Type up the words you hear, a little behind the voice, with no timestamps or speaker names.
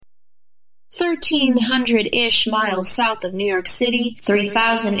1,300-ish miles south of New York City,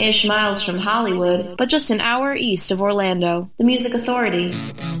 3,000-ish miles from Hollywood, but just an hour east of Orlando. The Music Authority.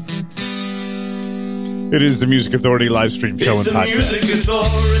 It is the Music Authority live stream show and podcast. Music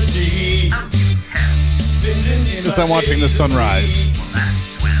Authority. Since I'm watching the sunrise,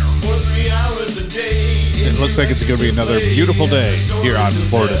 it looks like it's going to be another beautiful day here on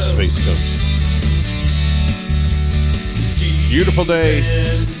Florida's Space Coast. Beautiful day,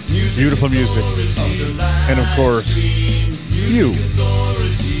 beautiful music, and of course, you,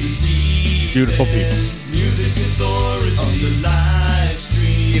 beautiful people.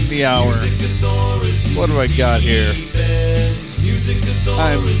 In the hour, what do I got here?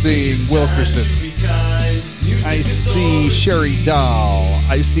 I'm seeing Wilkerson. I see Sherry Dahl.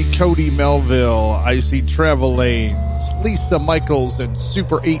 I see Cody Melville. I see Travel Lanes, Lisa Michaels, and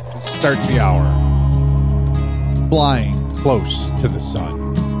Super 8 to start the hour. Flying close to the sun.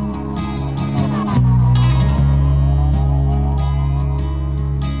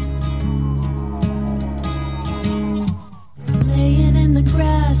 Laying in the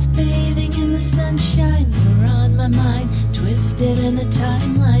grass, bathing in the sunshine. You're on my mind, twisted in a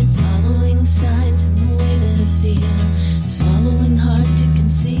timeline, following signs in the way that I feel, swallowing hard to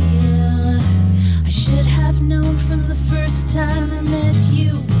conceal. I should have known from the first time I met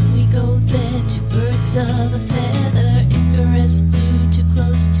you. When we go there, two birds of a feather. Icarus flew too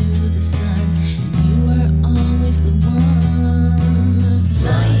close to the sun, and you were always the one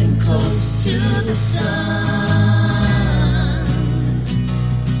flying close to the sun.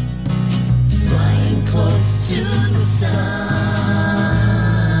 Close to the sun,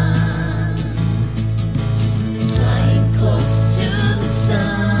 flying close to the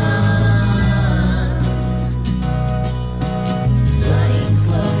sun, flying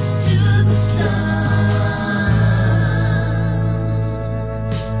close to the sun.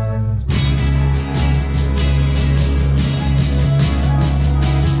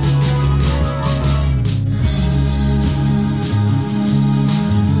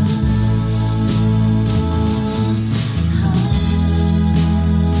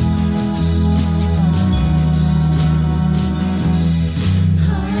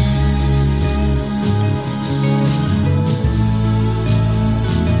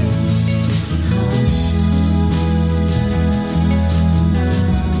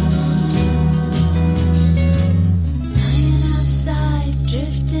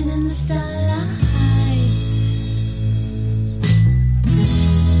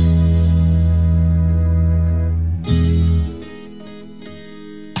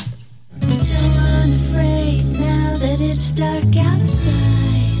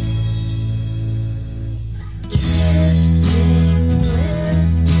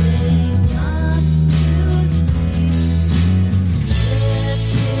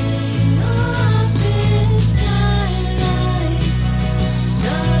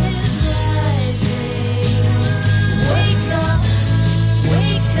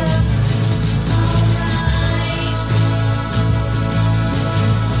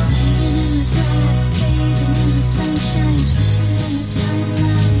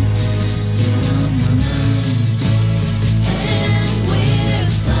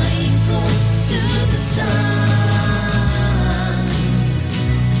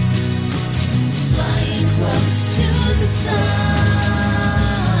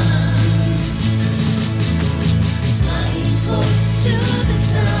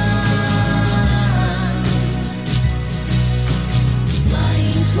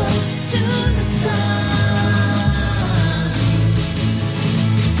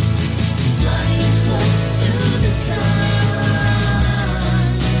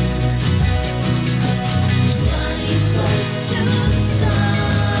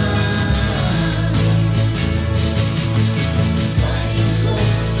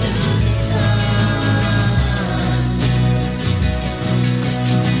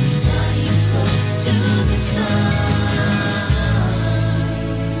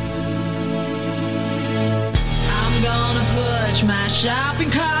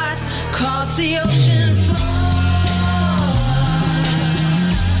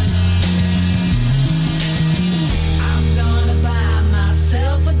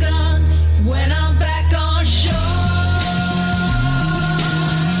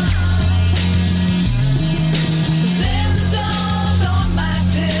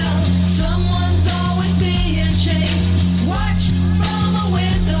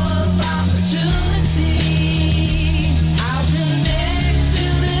 I'll connect to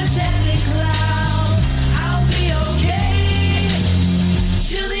this heavy cloud.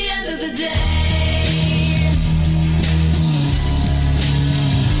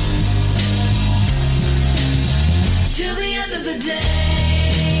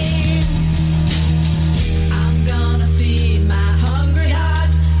 day. I'm gonna feed my hungry heart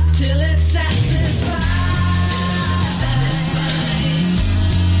till it's satisfied.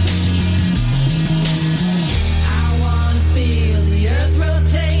 I wanna feel the earth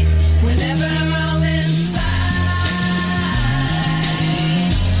rotate whenever I'm inside.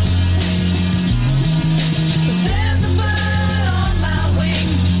 But there's a bird on my wing,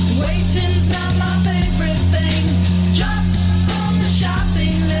 waiting's not my favorite thing. Drop from the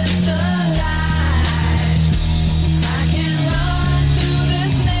shopping list alive. I can run through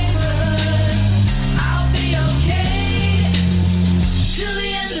this neighborhood, I'll be okay till the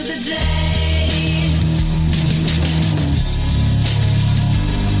end of the day.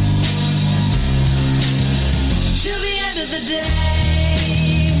 Till the end of the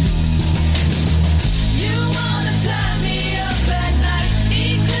day. You wanna tie me up at night,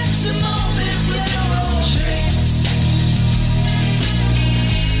 eclipse a moment with railroad tricks.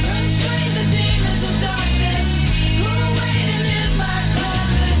 Persuade the demons of darkness who are waiting in my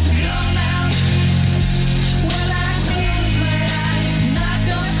closet to come out. When I close my eyes, I'm not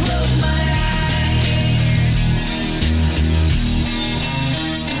gonna close my eyes.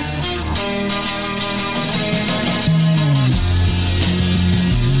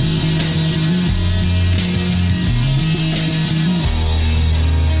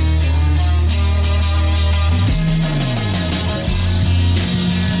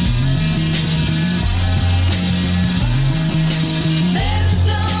 There's a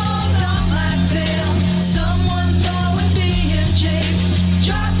dog on my tail. Someone's always being chased.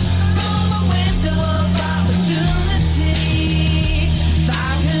 Drops from a window of opportunity. If I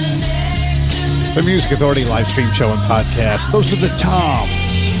connect to The Music Authority live stream show and podcast. Those are the Tom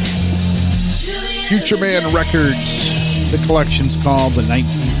Future Man Records. The collection's called the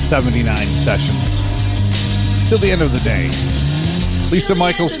 1979 Sessions. Till the end of the day. Lisa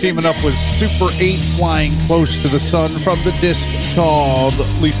Michaels teaming up with Super 8 Flying Close to the Sun from the disc called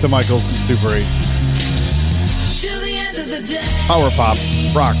Lisa Michaels and Super 8. till the end of the day. Power pop,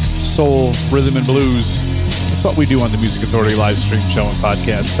 rock, soul, rhythm, and blues. That's what we do on the Music Authority live stream show and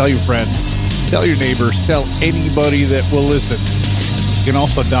podcast. Tell your friends, tell your neighbors, tell anybody that will listen. You can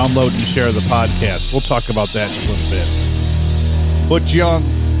also download and share the podcast. We'll talk about that in a little bit. Butch Young,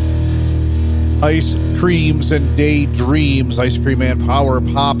 Ice Creams and Daydreams, Ice Cream and Power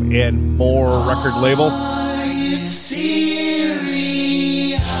Pop and More record label.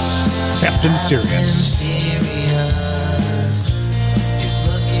 Captain Serious.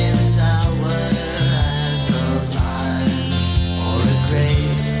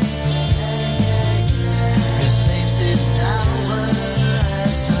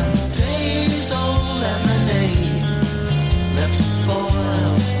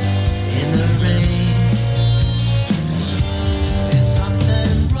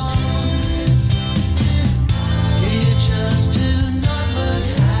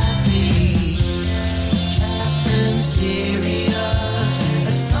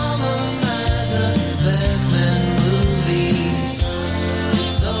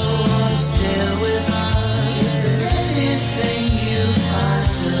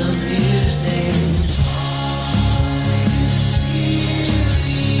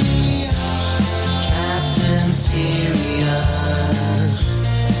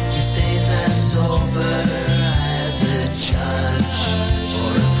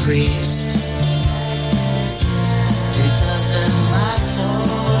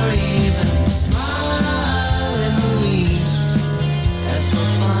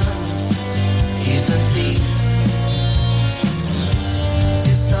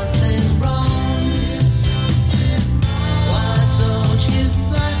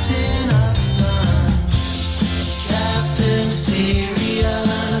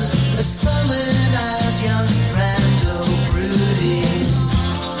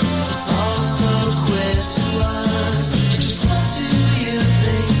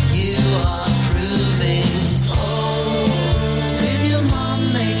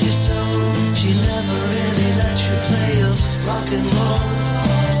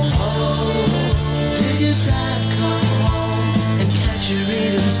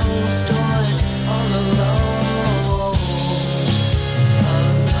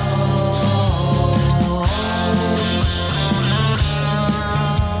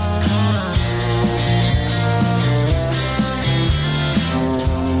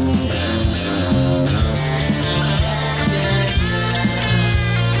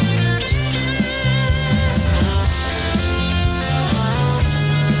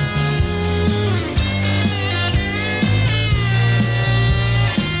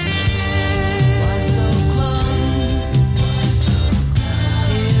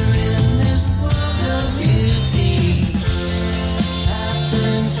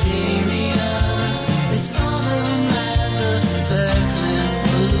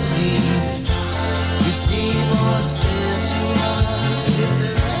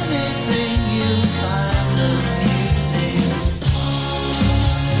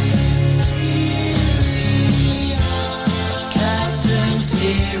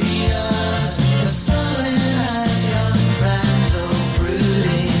 mysterious. The sullen eyes, young Brando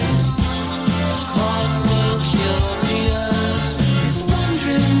brooding. Cornwall curious is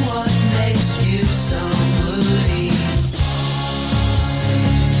wondering what makes you so moody.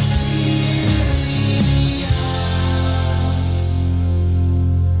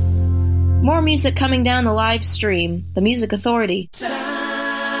 More music coming down the live stream. The Music Authority.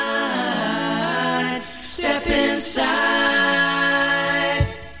 Step inside.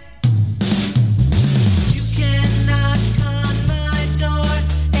 You can knock on my door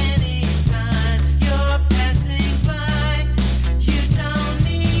anytime you're passing by. You don't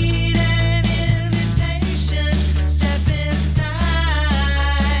need an invitation. Step inside.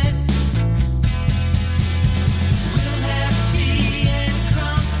 We'll have tea and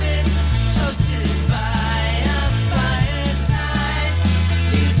crumpets toasted by a fireside.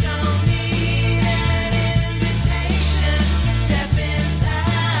 You don't need an invitation. Step inside.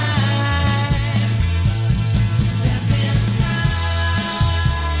 Step inside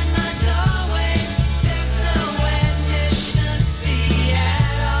my doorway. There's no admission fee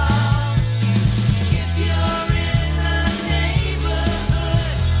at all. If you're in the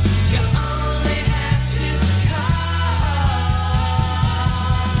neighborhood, you only have to call.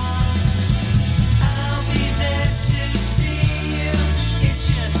 I'll be there to see you. It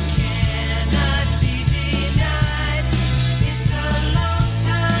just cannot be denied. It's a long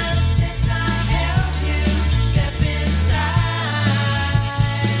time since I've held you. Step inside.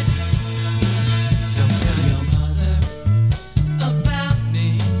 Don't tell your mother about me.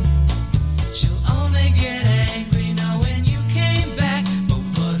 She'll only get angry knowing you came back. But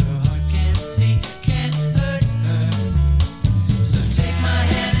what her heart can't see can't hurt her. So take my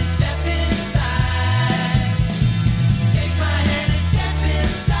hand and step inside. Take my hand and step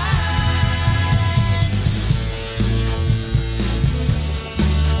inside.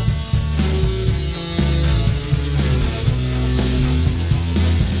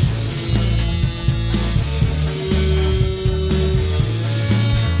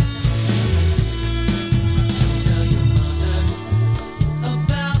 Don't tell your mother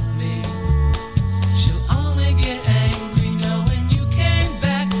about me. She'll only get angry knowing you came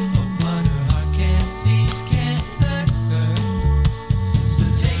back. But what her heart can't see can't hurt her. So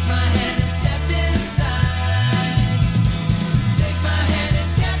take my hand and step inside. Take my hand and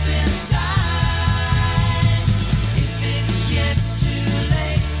step inside. If it gets too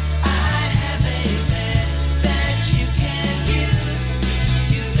late, I have a bed that you can use.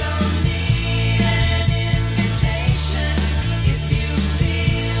 You don't need an invitation. If you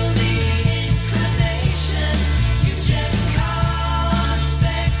feel the inclination, you just call on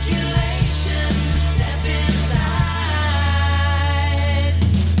speculation. Step inside.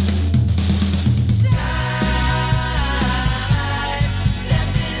 Side.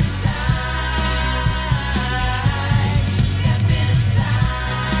 Step inside. Step inside.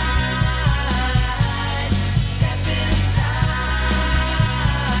 Step inside.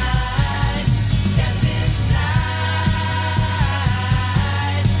 Step inside.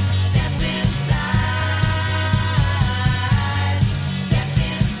 Step inside. Step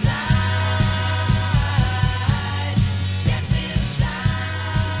inside. Step inside.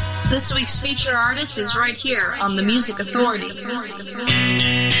 This week's feature artist is right here on The Music Authority.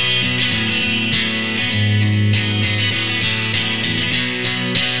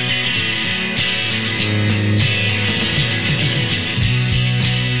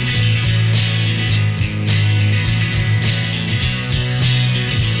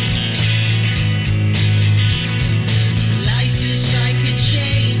 Life is like a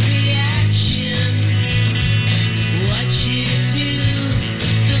chain reaction. What you do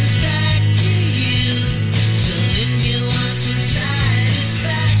comes back to you. So if you want some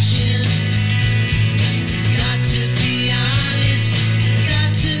satisfaction,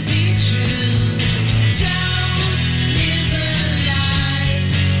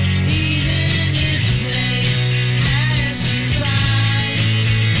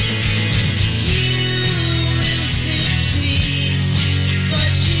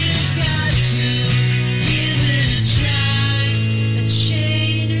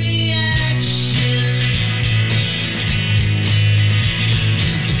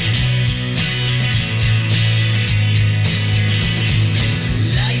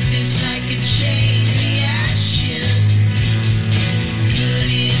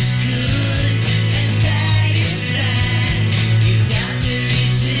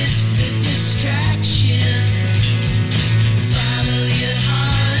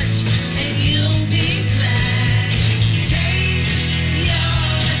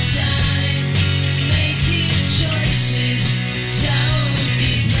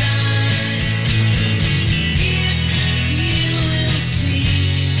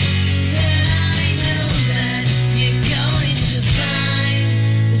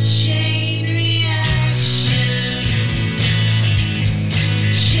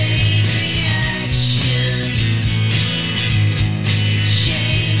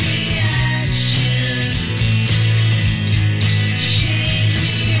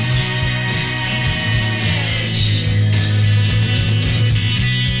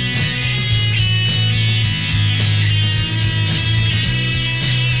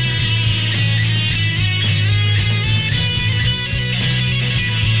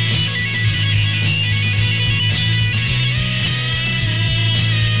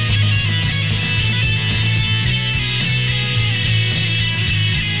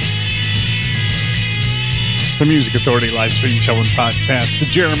 The Music Authority live stream show and podcast. The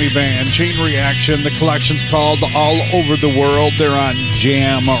Jeremy Band, Chain Reaction. The collection's called All Over the World. They're on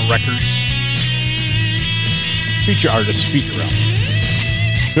Jam Records. Feature artist, Speaker Out.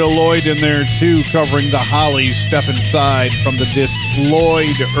 Phil Lloyd in there too, covering the Hollies, Step Inside from the disc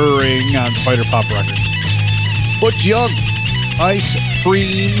Lloyd Erring on Spider Pop Records. Butch Young, Ice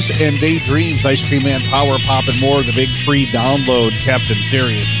Creams and Daydreams, Ice Cream Man, Power Pop, and more. The big free download, Captain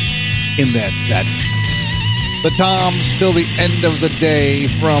Serious, in that set. The Toms, Till the End of the Day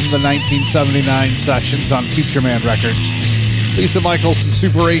from the 1979 sessions on Future Man Records. Lisa Michaels and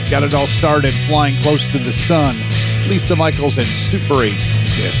Super 8 got it all started, Flying Close to the Sun. Lisa Michaels and Super 8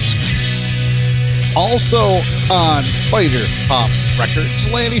 disc. Also on Spider Pop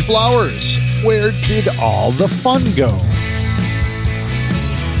Records, Lanny Flowers, Where Did All the Fun Go?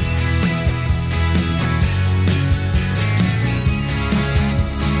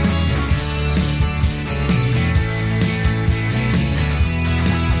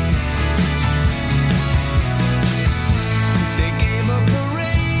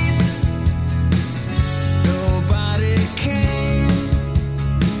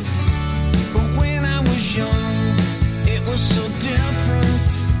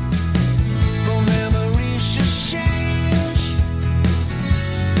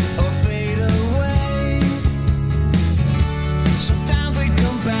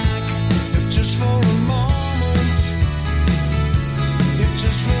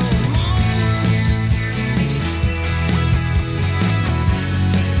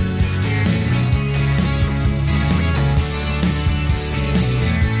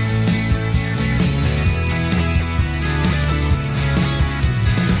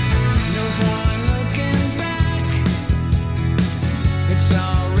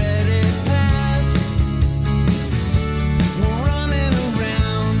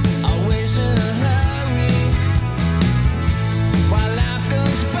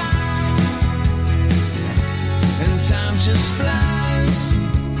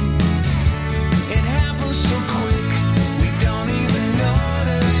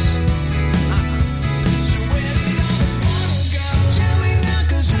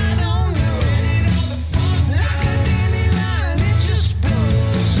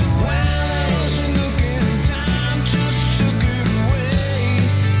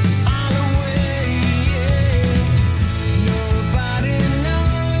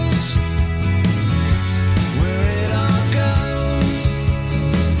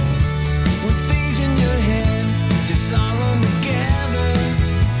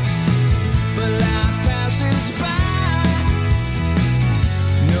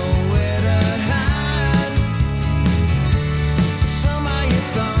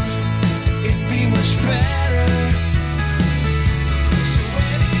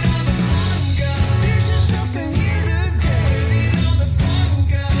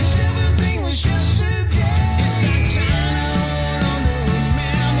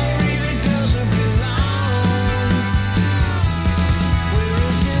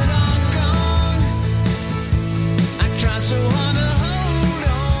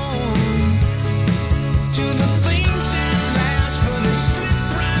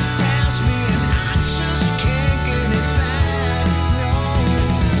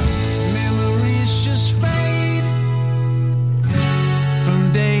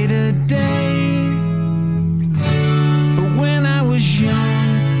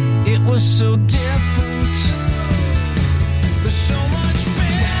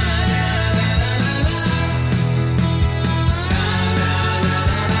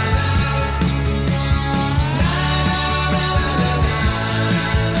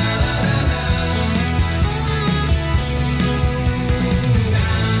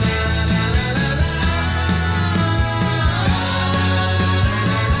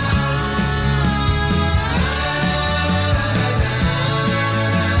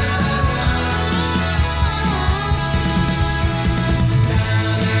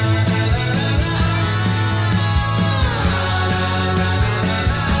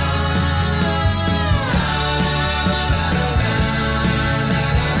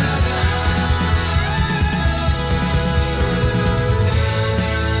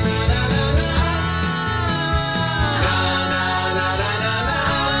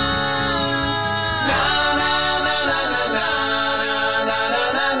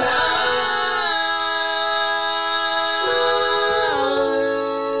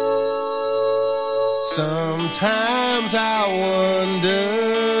 Sometimes I wonder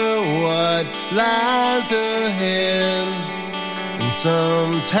what lies ahead, and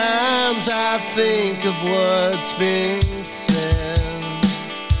sometimes I think of what's been said.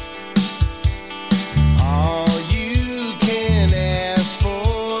 All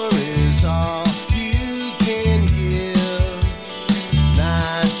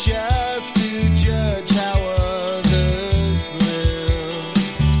just to judge how others live.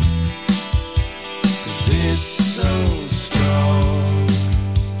 'Cause it's so strong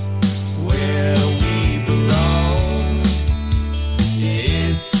where we belong.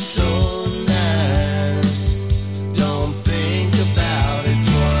 It's so nice. Don't think about it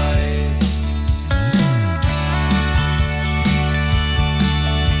twice.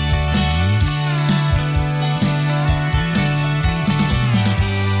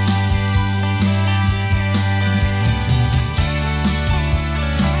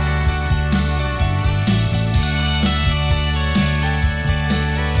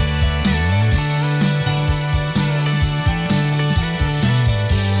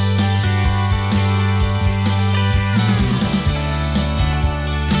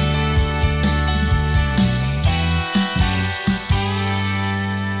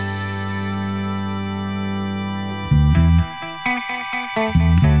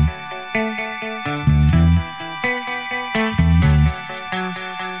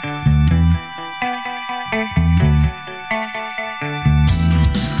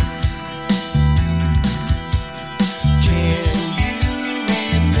 Can you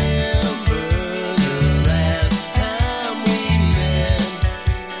remember the last time we met?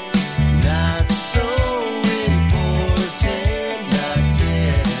 Not so important, not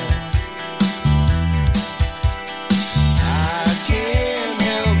yet. I can't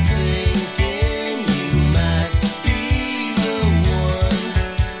help thinking you might be the one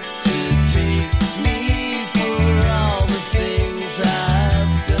to take me for all the things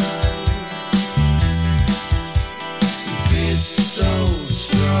I've done. 'Cause it's so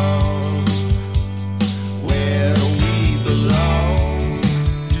strong where we belong.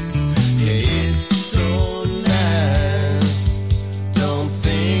 Yeah, it's so nice. Don't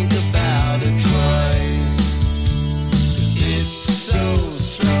think about it twice. 'Cause it's so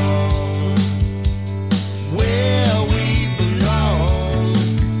strong where we belong.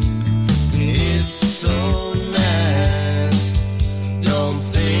 It's so nice. Don't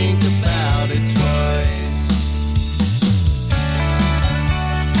think about it twice.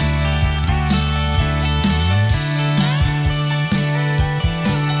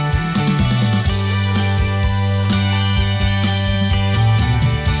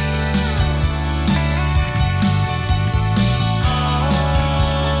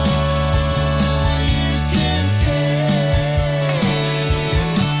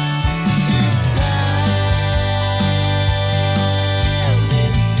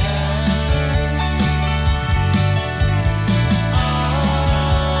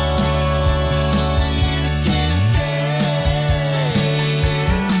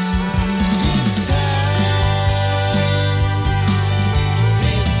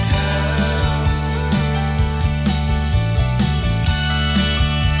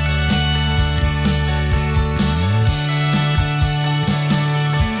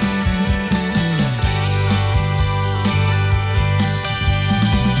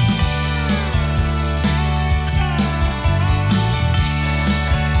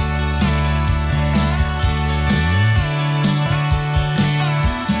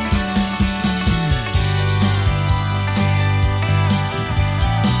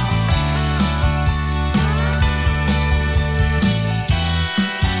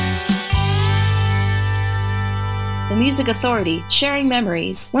 The Music Authority, sharing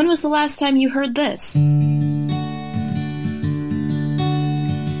memories. When was the last time you heard this?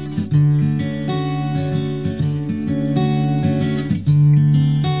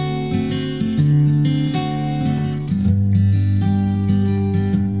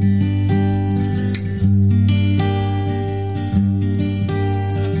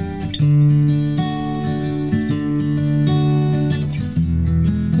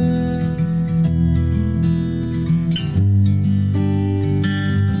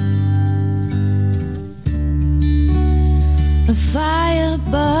 A fire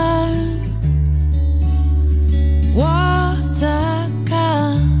burns, water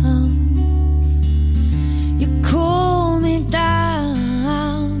comes, you cool me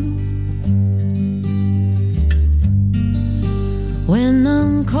down. When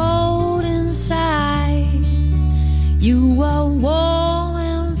I'm cold inside, you are warm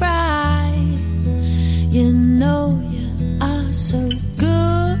and bright. You know you are so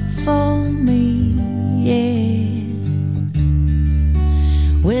good for me, yeah.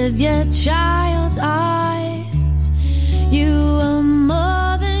 With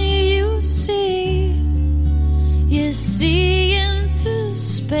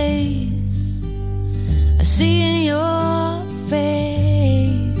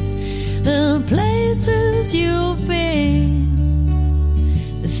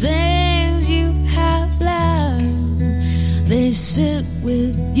things you have learned, they sit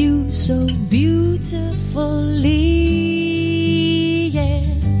with you so beautifully. Yeah.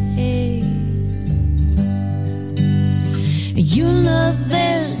 You know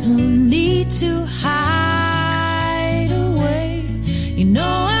there's no need to hide away. You know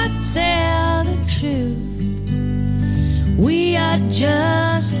I tell the truth. We are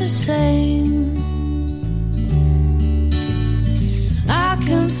just the same. I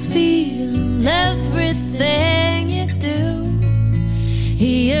can feel everything you do,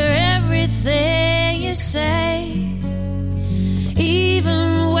 hear everything you say,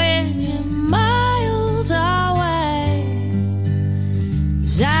 even when you're miles away.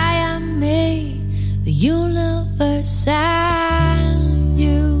 'Cause I am me, the universe and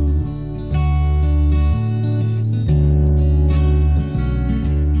you.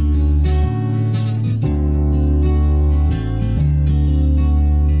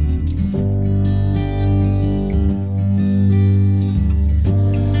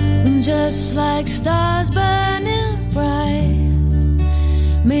 Just like stars burning bright,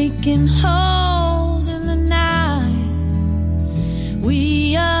 making holes in the night,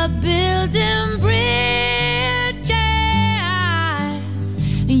 we are building bridges.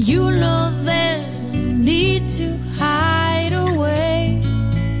 And you know there's no need to hide away.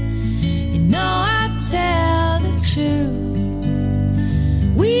 You know I tell the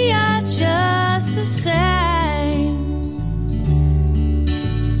truth. We are just the same.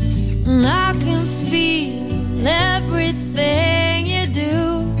 I can feel everything you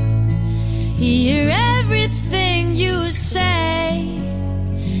do, hear everything you say,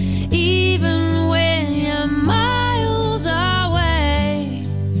 even when you're miles away.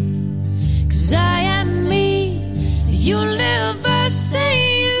 'Cause I am me, the universe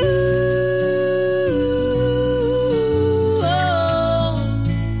and you. Oh,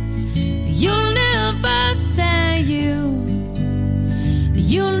 the universe and you. The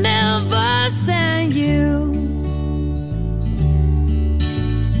universe and you.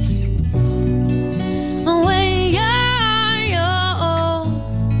 When you're old,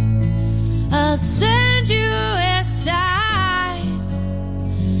 I'll send you a sign,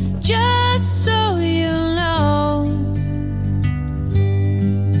 just so you know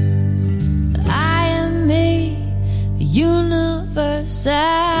that I am me, the universe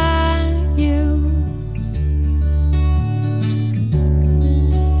and you.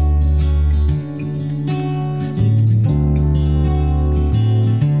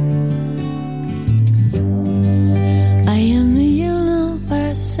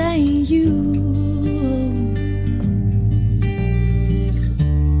 Saying you.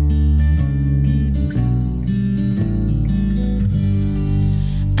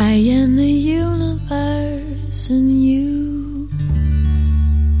 I am the universe and you.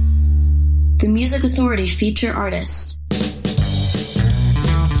 The Music Authority feature artist.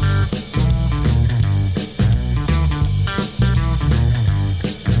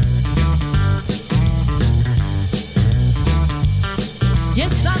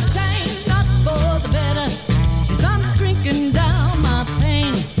 Yes, I've changed, not for the better. Yes, I'm drinking down my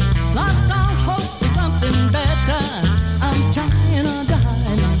pain. Lost all hope for something better. I'm trying to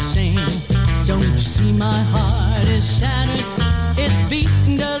die my shame. Don't you see my heart is shattered? Its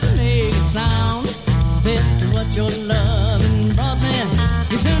beating doesn't make a sound. This is what your loving brought me.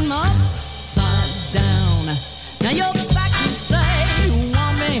 You turned me upside down. Now you're back, you say you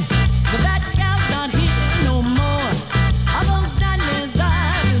want me, but that gal's not here no more. All those nightmares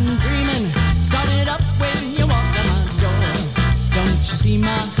I've been dreaming started up when you walked out my door. Don't you see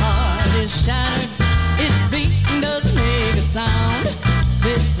my heart is shattered? Its beating doesn't make a sound.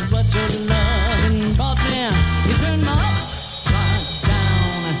 This is what your loving brought me. You turned my upside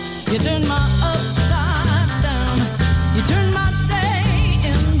down. You turned my upside down. You turned my day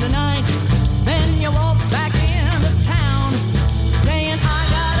into night. Then you walked back into town, saying I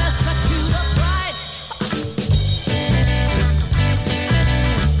gotta set you up right.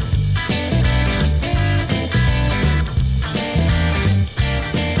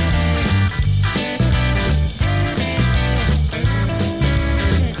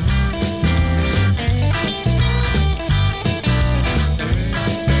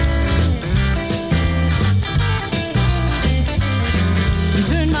 You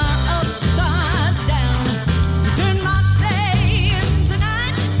turned my upside down. You turned my day into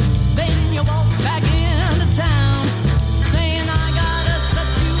night. Then you walked back into town, saying I gotta set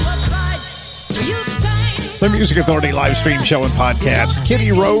you up right. You changed. The Music Authority live stream show and podcast.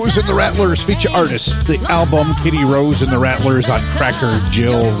 Kitty Rose and the Rattlers feature artist. The album Kitty Rose and the Rattlers on Cracker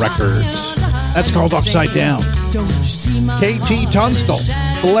Jill Records. That's called Upside Down. KT Tunstall.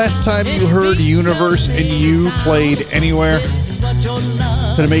 The last time you heard Universe and You played anywhere, it's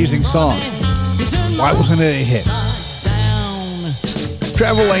an amazing song. Why wasn't it a hit?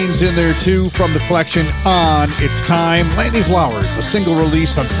 Travel Lane's in there too from the collection On It's Time. Landy Flowers, a single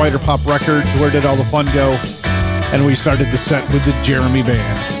release on Spider Pop Records. Where did all the fun go? And we started the set with the Jeremy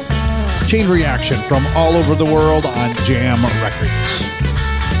Band. Chain Reaction from all over the world on Jam Records.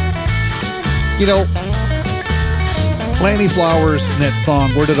 You know, Landy Flowers in that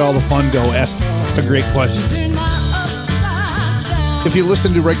song, Where Did All the Fun Go? Asked a great question. If you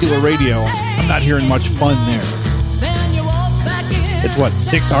listen to regular radio, I'm not hearing much fun there. It's what,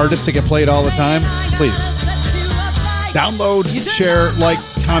 6 artists that get played all the time? Please. Download, share, like,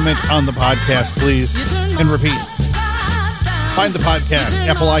 comment on the podcast, please. And repeat. Find the podcast,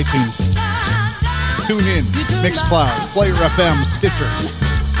 Apple iTunes, TuneIn, Mixcloud, Player FM, Stitcher,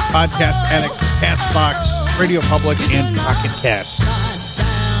 Podcast Addict, Castbox, Radio Public, and Pocket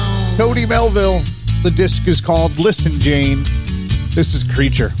Cast. Cody Melville. The disc is called Listen, Jane. This is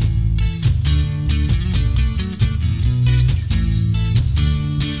Creature.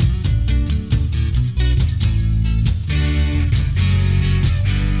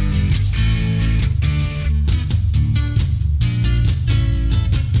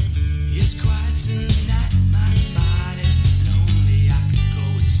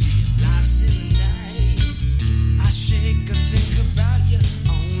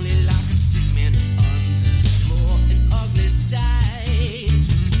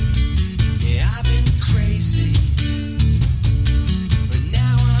 Sights.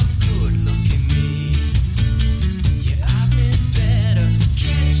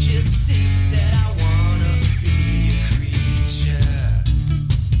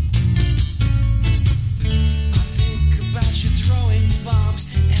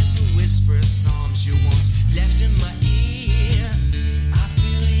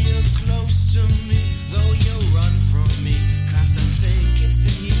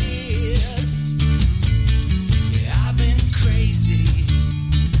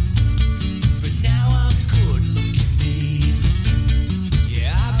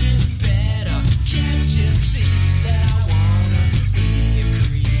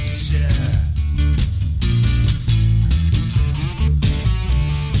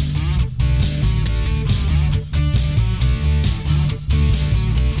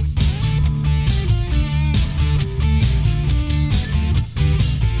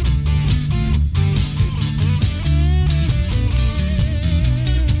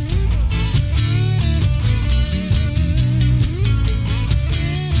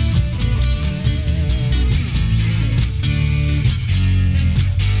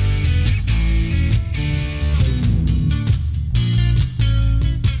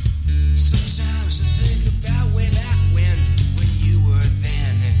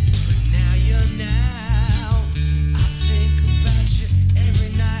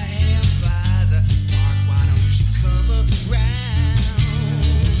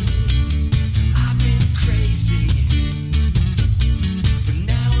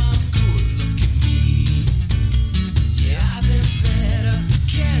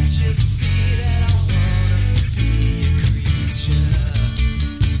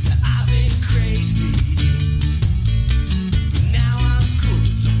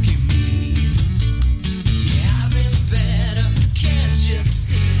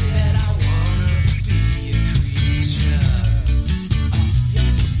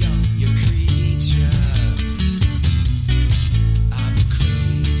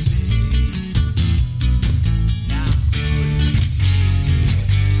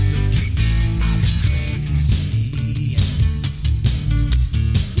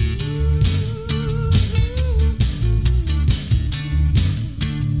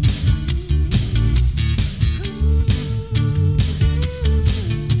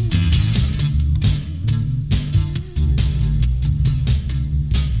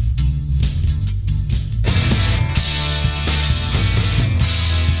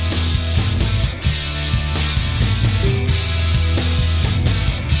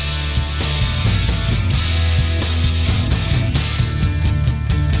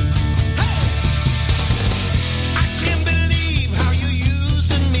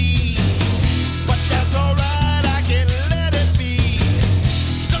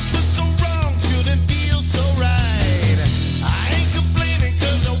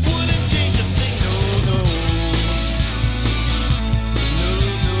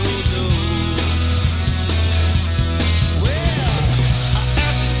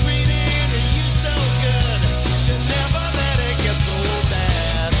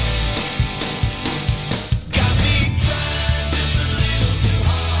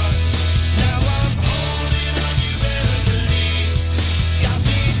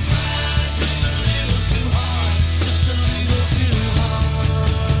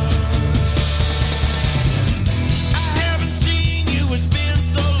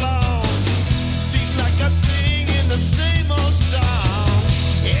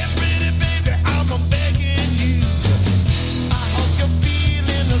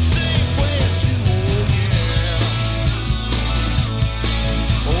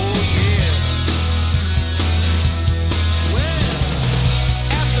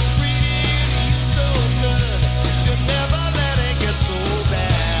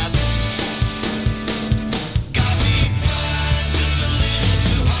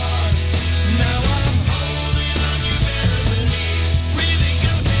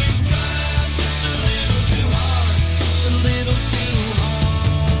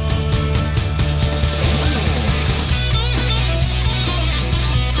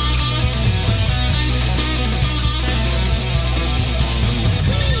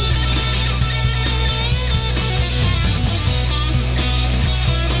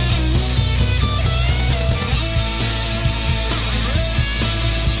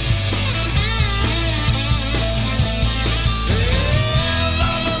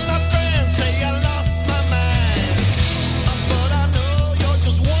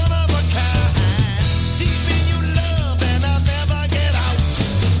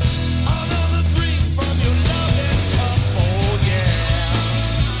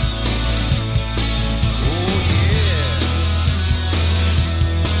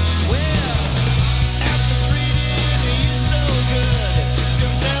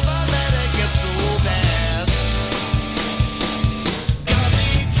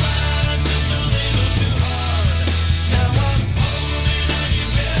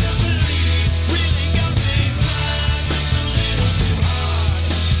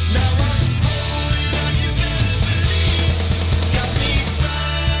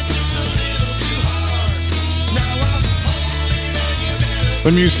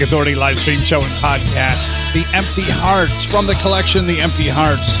 The Music Authority live stream show and podcast. The Empty Hearts from the collection The Empty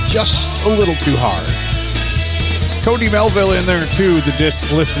Hearts. Just a little too hard. Cody Melville in there too. The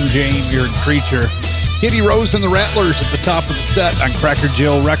disc Listen Jane, You're a Creature. Kitty Rose and the Rattlers at the top of the set on Cracker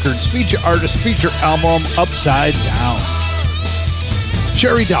Jill Records. Feature artist, feature album, Upside Down.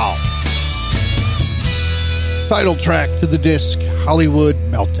 Sherry Doll. Title track to the disc, Hollywood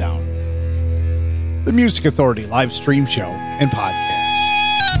Meltdown. The Music Authority live stream show and podcast.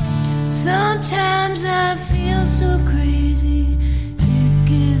 Sometimes I feel so crazy, it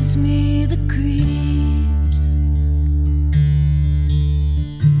gives me the creeps.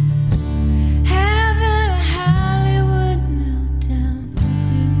 Having a Hollywood meltdown, hope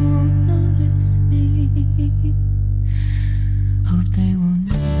they won't notice me. Hope they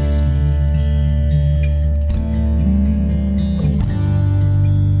won't notice me.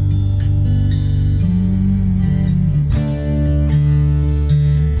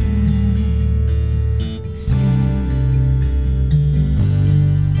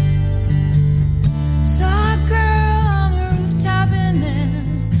 Saw a girl on a rooftop and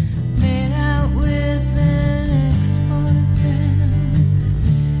then made out with an ex-boyfriend.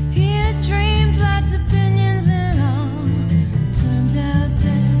 He had dreams, lots of opinions and all. Turned out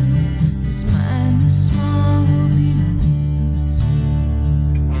that his mind was small. Hope he don't notice me.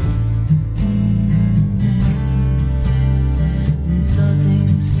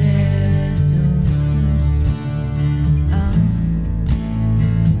 Insulting stares don't notice me.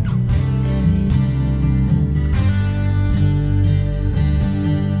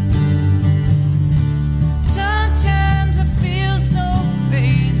 Sometimes I feel so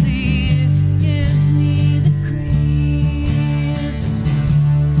crazy, it gives me the creeps.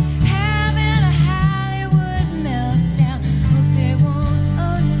 Having a Hollywood meltdown, hope they won't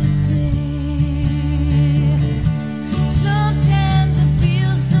notice me. Sometimes I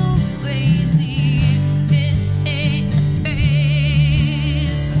feel so crazy, it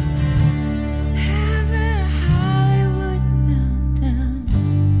creeps. Having a Hollywood meltdown.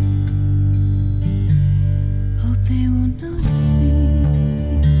 Hope they won't notice me.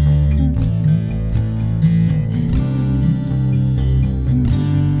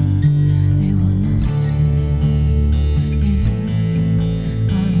 They won't notice me.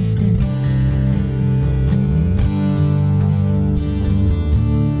 Understand?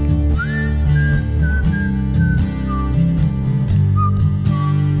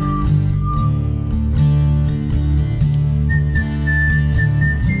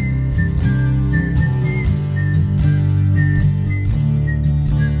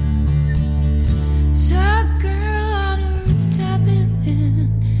 Saw a girl on a rooftop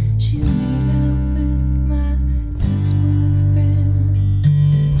and she made out with my ex-boyfriend.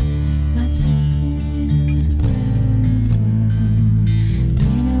 Lots of friends around the world.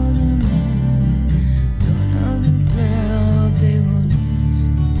 They know the man, don't know the girl. They won't notice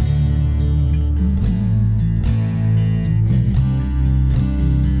me.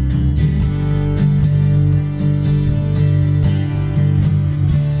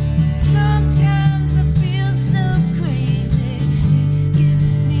 Sometimes I feel so crazy, it gives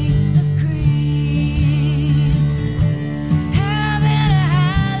me the creeps. Having a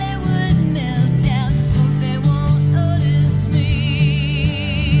Hollywood meltdown, hope they won't notice me.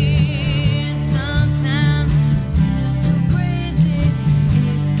 Sometimes I feel so crazy,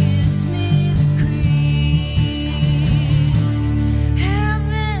 it gives me the creeps.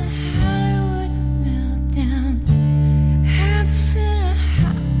 Having a Hollywood meltdown, having a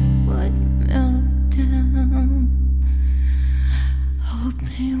Hollywood meltdown. Hope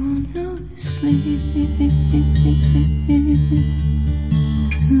they won't notice me.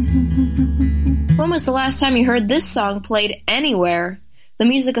 When was the last time you heard this song played anywhere? The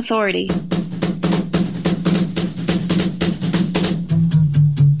Music Authority.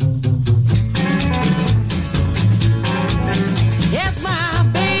 Yes, my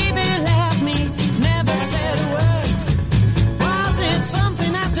baby left me, never said a word. Was it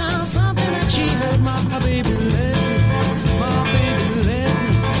something I done, something that she heard? My baby left me, my baby left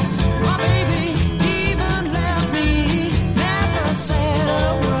me. My baby even left me, never said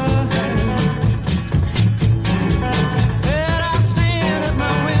a word. But I stand at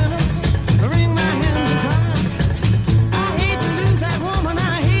my window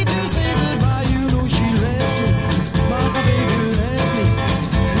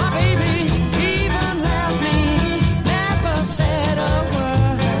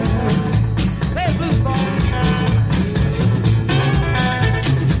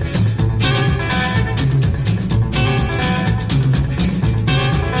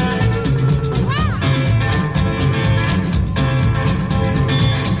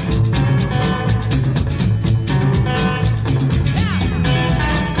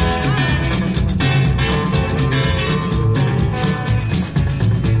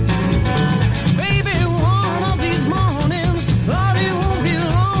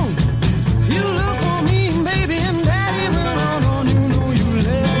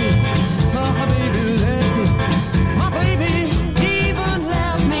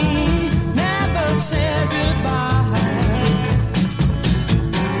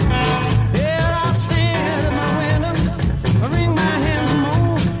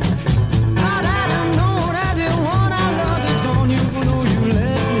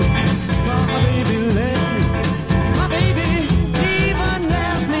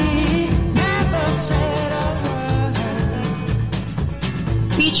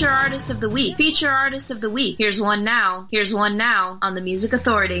Feature Artist of the Week. Feature Artist of the Week. Here's one now. Here's one now on the Music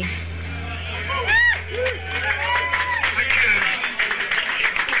Authority. Thanks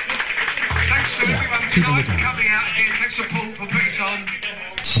to everyone tonight for coming out again. Thanks to Paul for putting us on.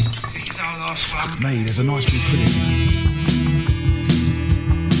 This is our last one. Fuck me, there's a nice big pudding.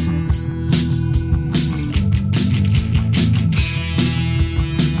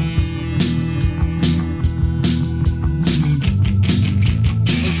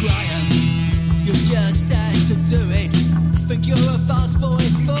 Just had to do it. Think you're a fast boy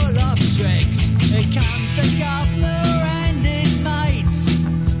full of tricks. Here comes the governor and his mates,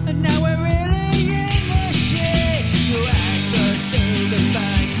 and now we're really in the shit. You had to do the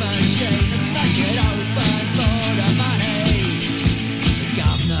bank machine and smash it open for the money. The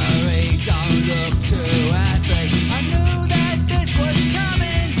governor, he don't look too happy. I knew that this was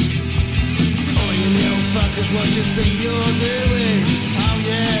coming. Oh, you little fuckers, what you think you're doing? Oh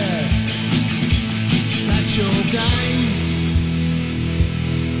yeah, that's your game.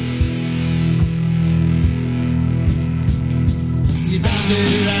 You don't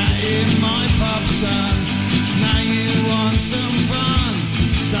do that in my pub, son. Now you want some fun.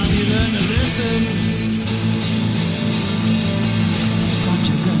 Time you learn to listen. Time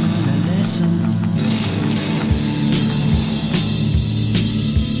to learn to listen.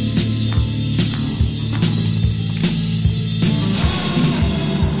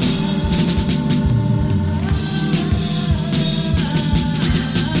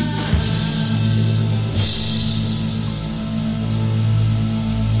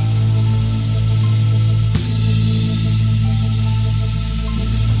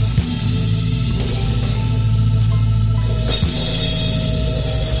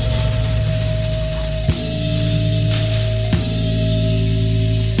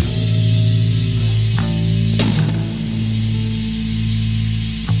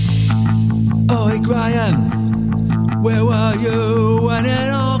 Graham, where were you when it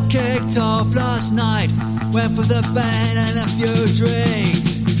all kicked off last night? Went for the band and a few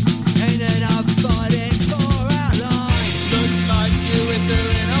drinks, ended up fighting for our lives. Looked like you were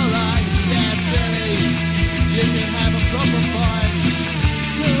doing alright, yeah Billy, you can have a proper fight.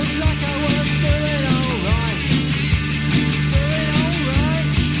 Looked like I was doing alright,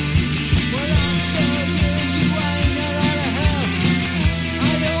 well I'll tell you, you ain't a lot of help.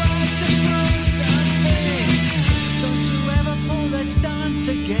 All you had to prove something. Don't you ever pull that stunt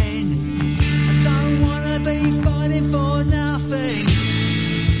again. I don't wanna be fighting for nothing.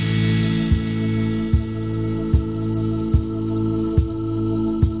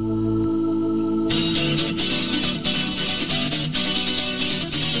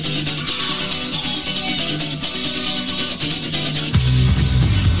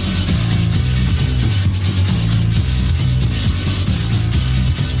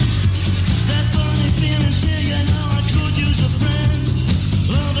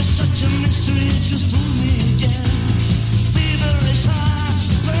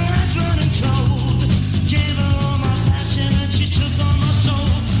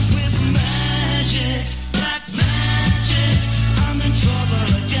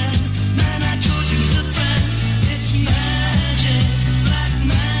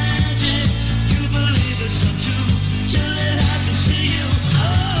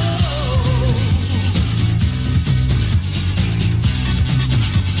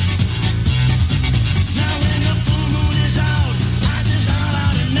 Now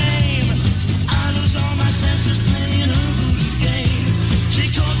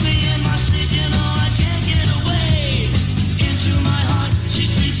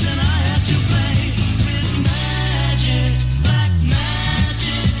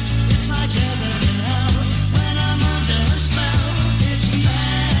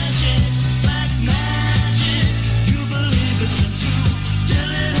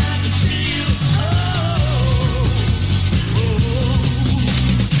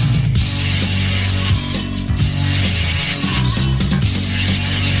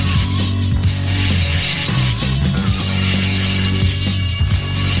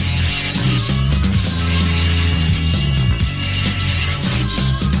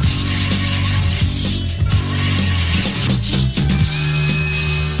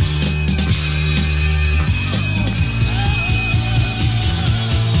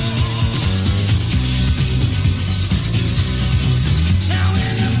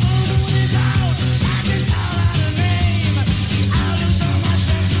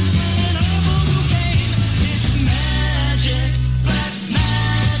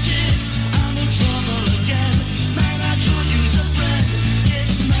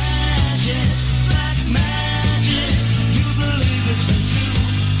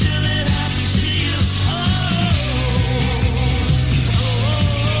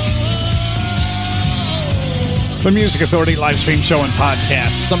The Music Authority live stream show and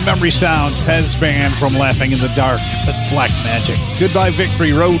podcast. The Memory Sound, Pez Band from Laughing in the Dark. That's Black Magic. Goodbye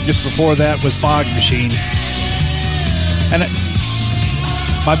Victory Road just before that with Fog Machine. And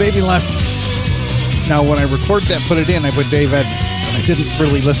my baby left. Now when I record that, put it in, I put Dave Edmonds. And I didn't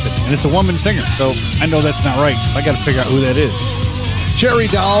really list it. And it's a woman singer, so I know that's not right. I got to figure out who that is. Cherry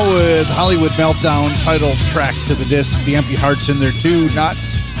Doll with Hollywood Meltdown, title tracks to the disc. The Empty Hearts in there too. Not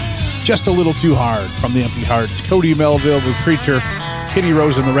Just a Little Too Hard from the Empty Hearts. Cody Melville with Preacher. Kitty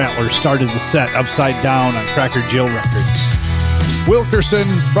Rose and the Rattlers started the set Upside Down on Cracker Jill Records. Wilkerson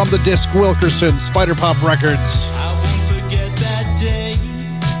from the disc Wilkerson, Spider Pop Records. I won't forget that day,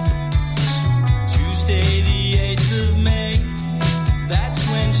 Tuesday the 8th of May. That's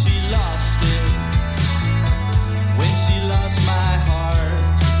when she lost it, when she lost my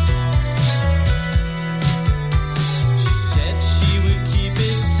heart. She said she would keep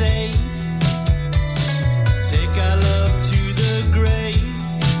it safe, take our love to the grave.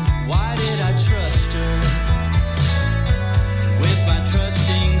 Why did I trust her with my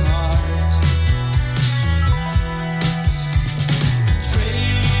trusting heart?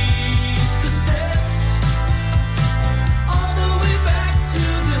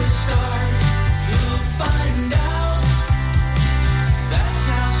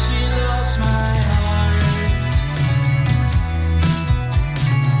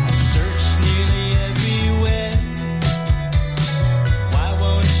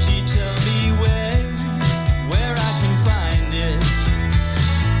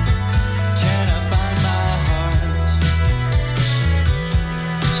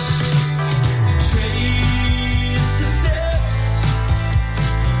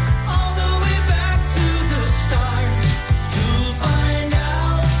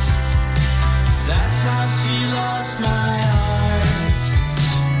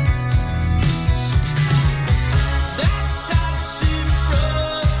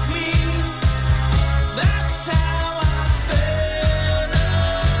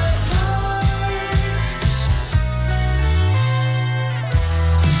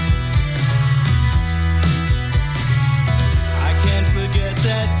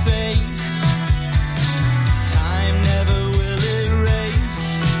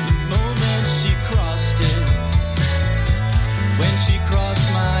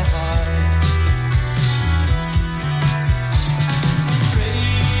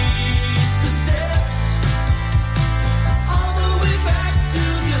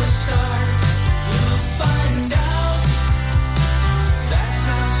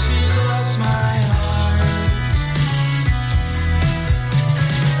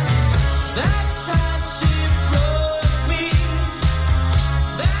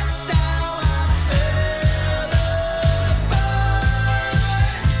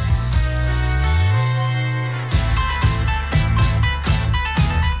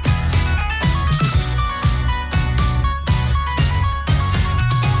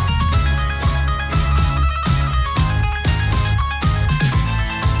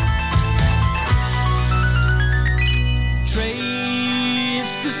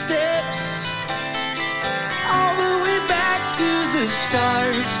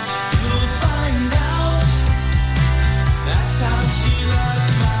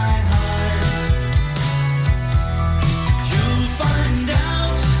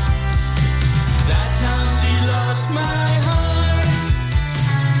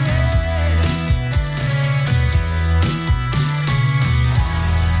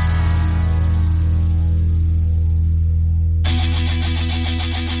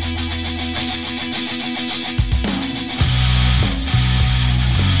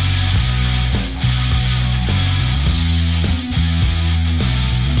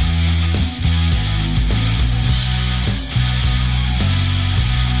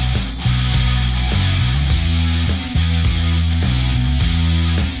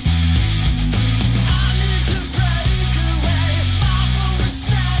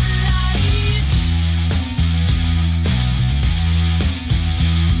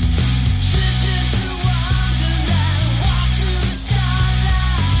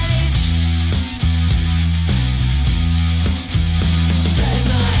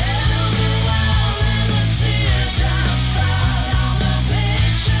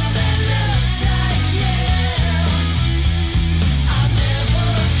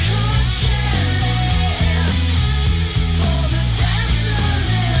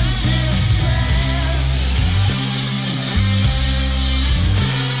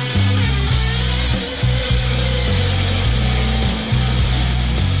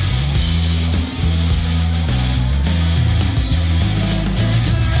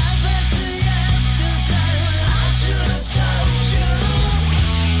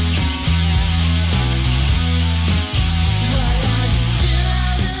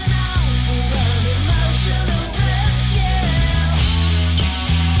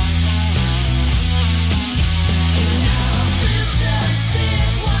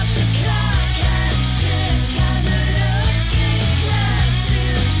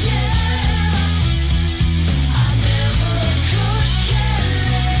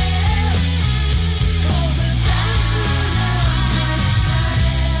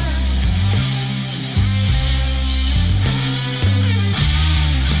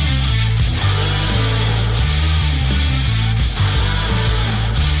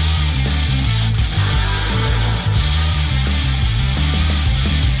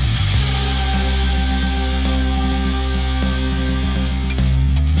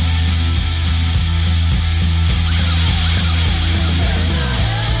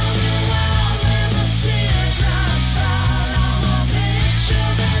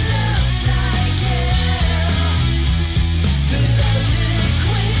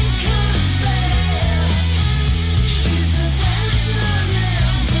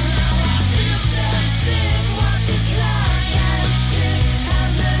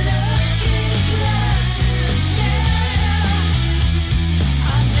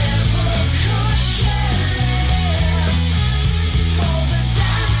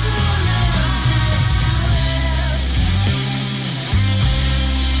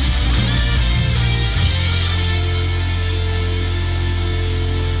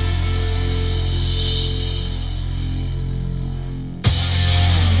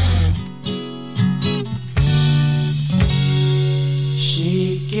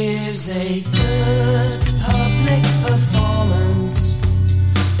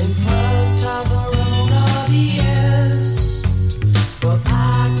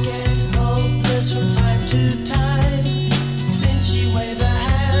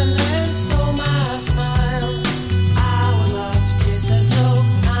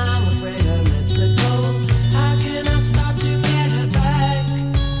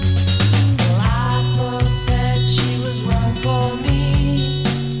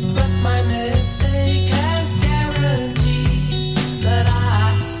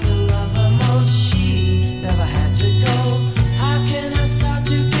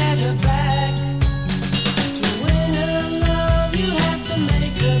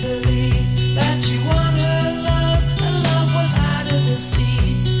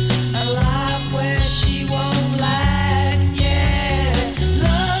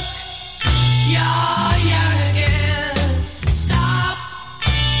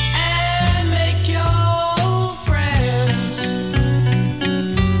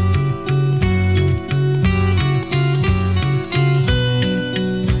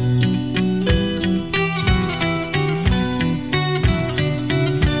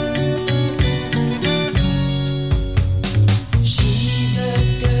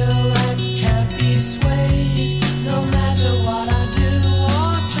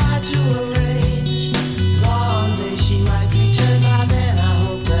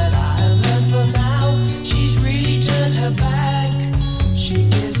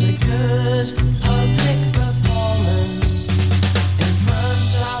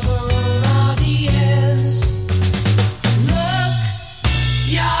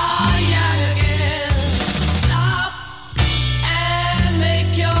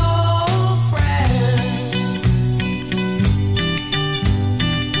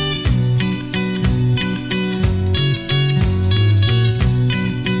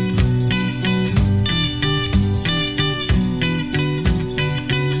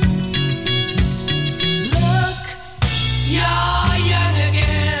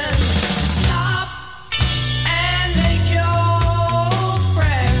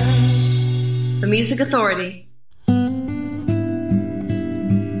 Music Authority.